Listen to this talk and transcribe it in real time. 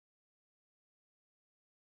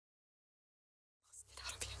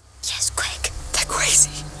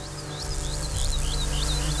crazy.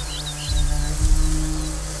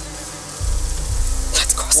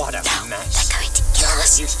 Let's cross What a now. mess. They're going to kill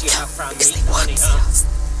us. Used to you have found Because me they want money, to huh? see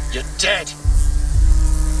us. You're dead.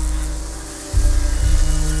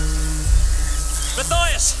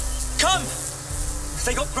 Matthias, come!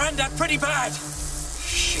 They got Grandad pretty bad.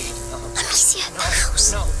 Shit. Amicia, No,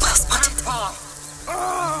 house. no. Well spotted. Grandpa.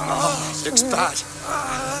 Oh, looks bad.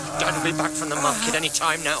 Dad will be back from the market any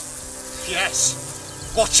time now.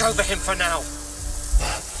 Yes. Watch over him for now.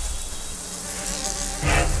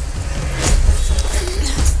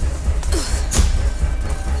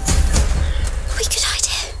 We could hide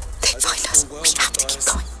here. They find us. We have to keep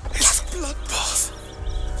going. It's a bloodbath.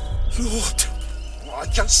 Lord. Oh,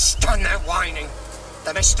 just stand there whining.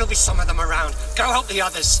 There may still be some of them around. Go help the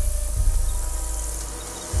others.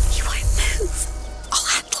 You won't move. I'll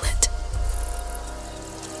handle it.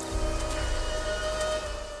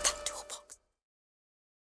 That toolbox.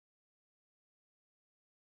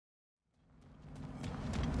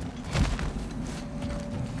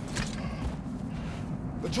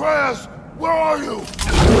 Atreus, where are you?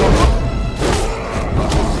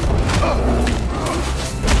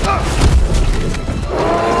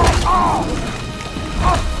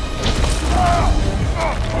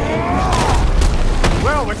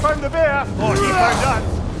 Well, we found the bear, or he found us.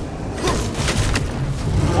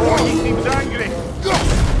 Oh, he seems angry.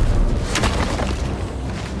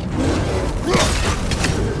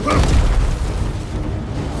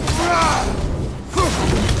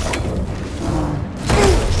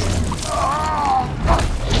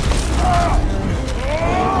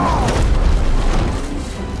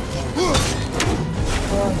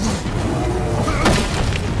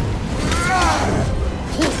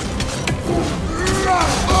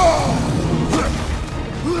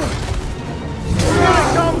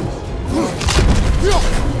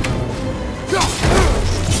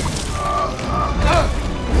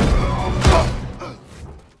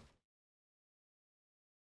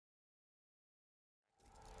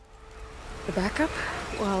 The backup?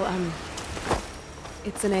 Well,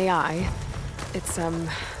 it's an AI. It's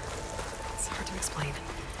hard to explain.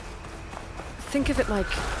 Think of it like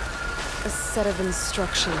a set of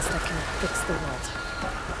instructions that can fix the world.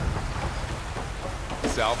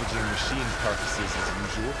 Salvaging machine carcasses as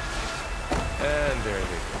usual. And there they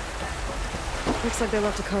go. Looks like they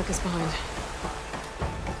left a carcass behind.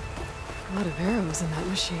 A lot of arrows in that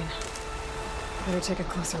machine. Better take a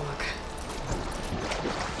closer look.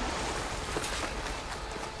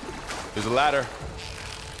 There's a ladder.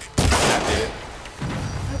 That did it.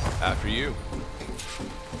 After you.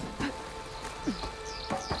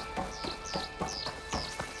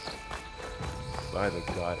 By the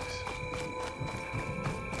goddess.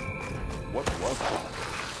 What was that?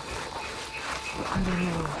 I don't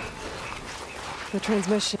know. The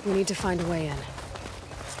transmission, we need to find a way in.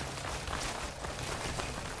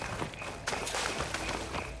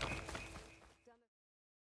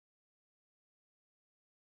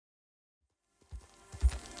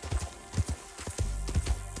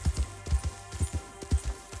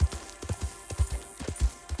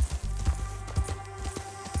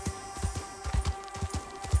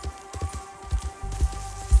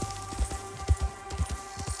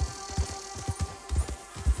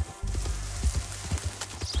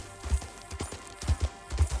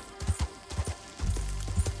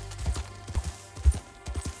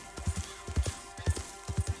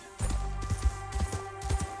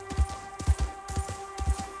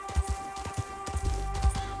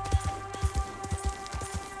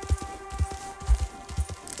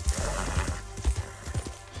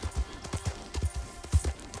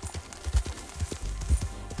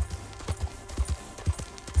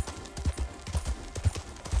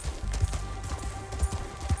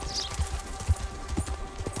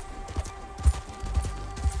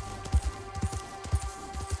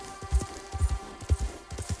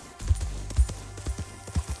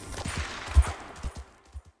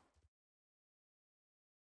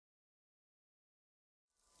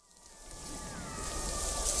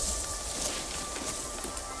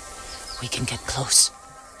 We can get close,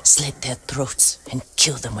 slit their throats, and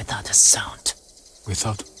kill them without a sound.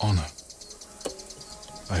 Without honor,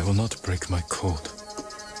 I will not break my code.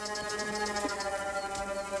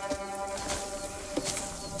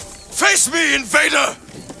 Face me, invader!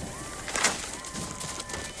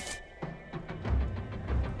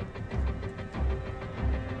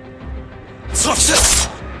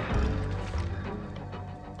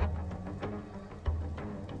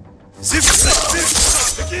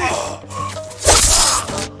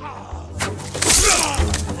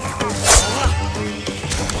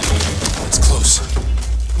 It's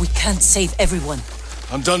close. We can't save everyone.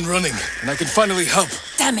 I'm done running, and I can finally help.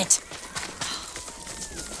 Damn it!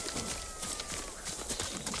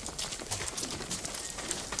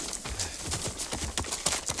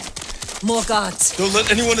 More guards. Don't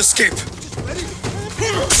let anyone escape.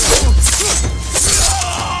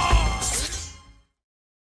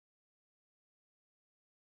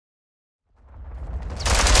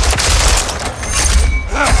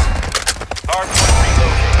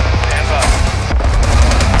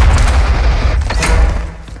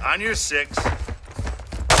 On your 6. Throwing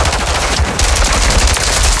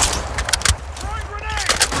grenade!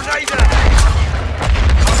 Grenade out!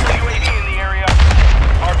 UAV in the area.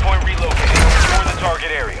 Hardpoint relocated. Secure the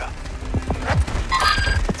target area.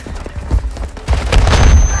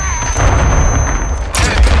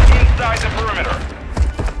 Enemy inside the perimeter.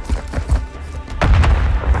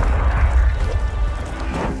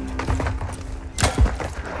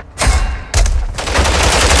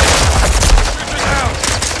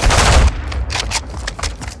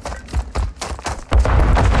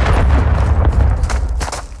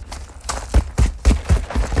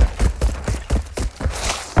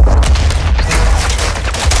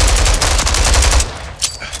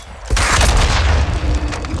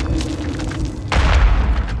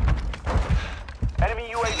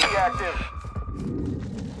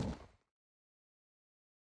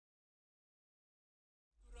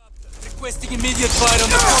 Requesting immediate fire on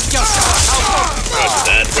the Roger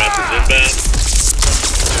that. Raptors inbound.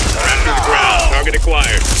 Raptors ground. Target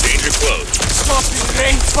acquired. Danger close. Copy.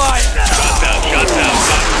 Rain fire. Shots out. Shots out.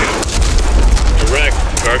 Shots 2. Direct.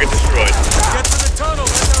 Target destroyed. Get to the tunnel.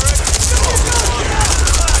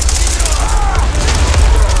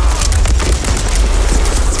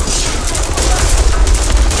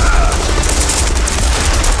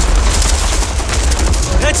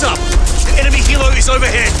 Heads up! The enemy helo is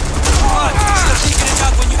overhead! Come on, you should have taken it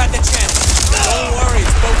out when you had the chance. Don't worry,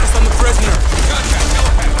 focus on the prisoner.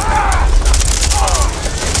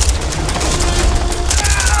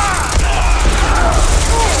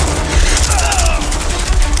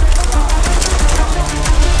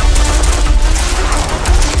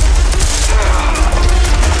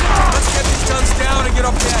 Let's get these guns down and get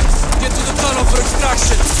off the X. Get to the tunnel for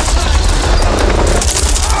extraction.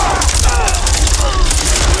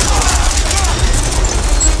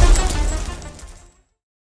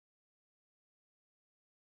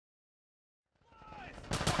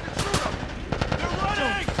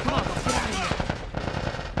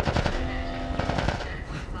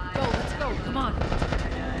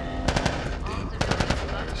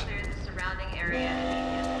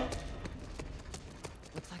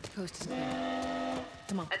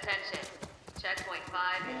 Attention. Checkpoint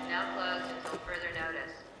 5 is now closed until further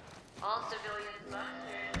notice. All civilians must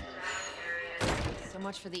clear the surrounding area. So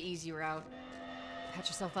much for the easy route. Patch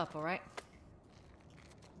yourself up, all right?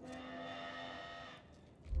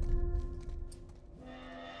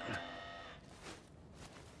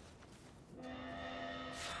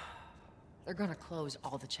 They're gonna close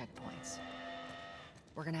all the checkpoints.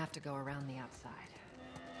 We're gonna have to go around the outside.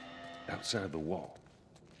 Outside the wall.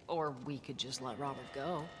 Or we could just let Robert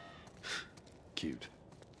go. Cute.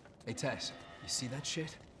 Hey, Tess, you see that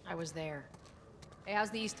shit? I was there. Hey, how's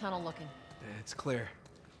the east tunnel looking? It's clear.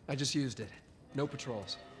 I just used it. No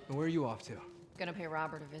patrols. And where are you off to? Gonna pay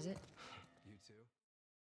Robert a visit? You too?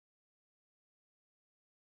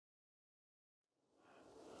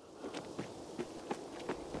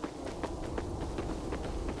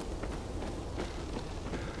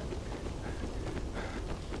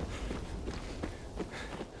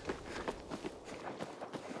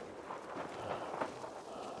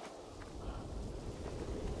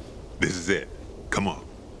 This is it. Come on.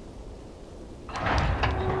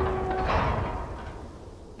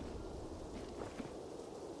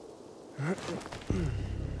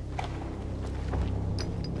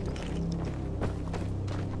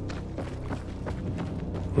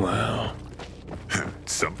 Wow.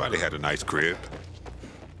 Somebody had a nice crib.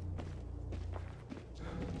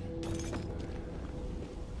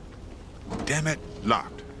 Damn it,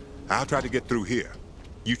 locked. I'll try to get through here.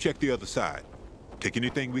 You check the other side. Take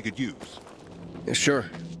anything we could use. Yeah, sure.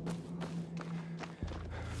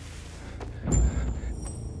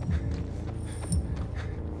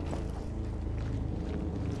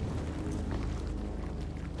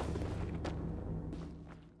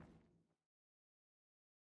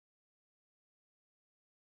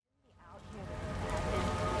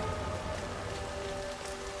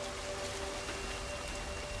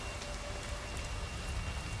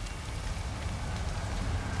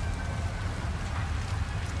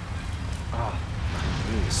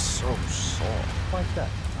 So soft. Like that.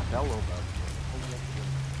 I fell over.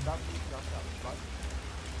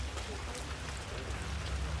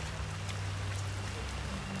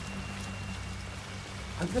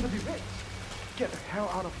 I'm gonna be rich. Get the hell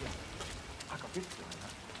out of here. I got rich like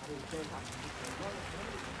that.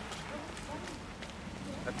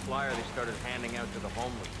 That flyer they started handing out to the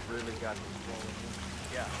homeless really got me swollen.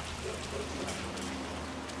 Yeah.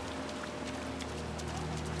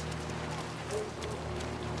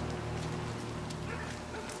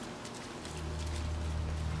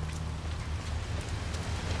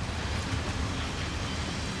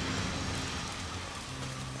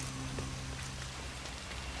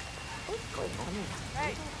 What's going on?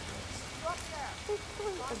 Hey! Stop there! What's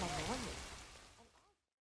going on?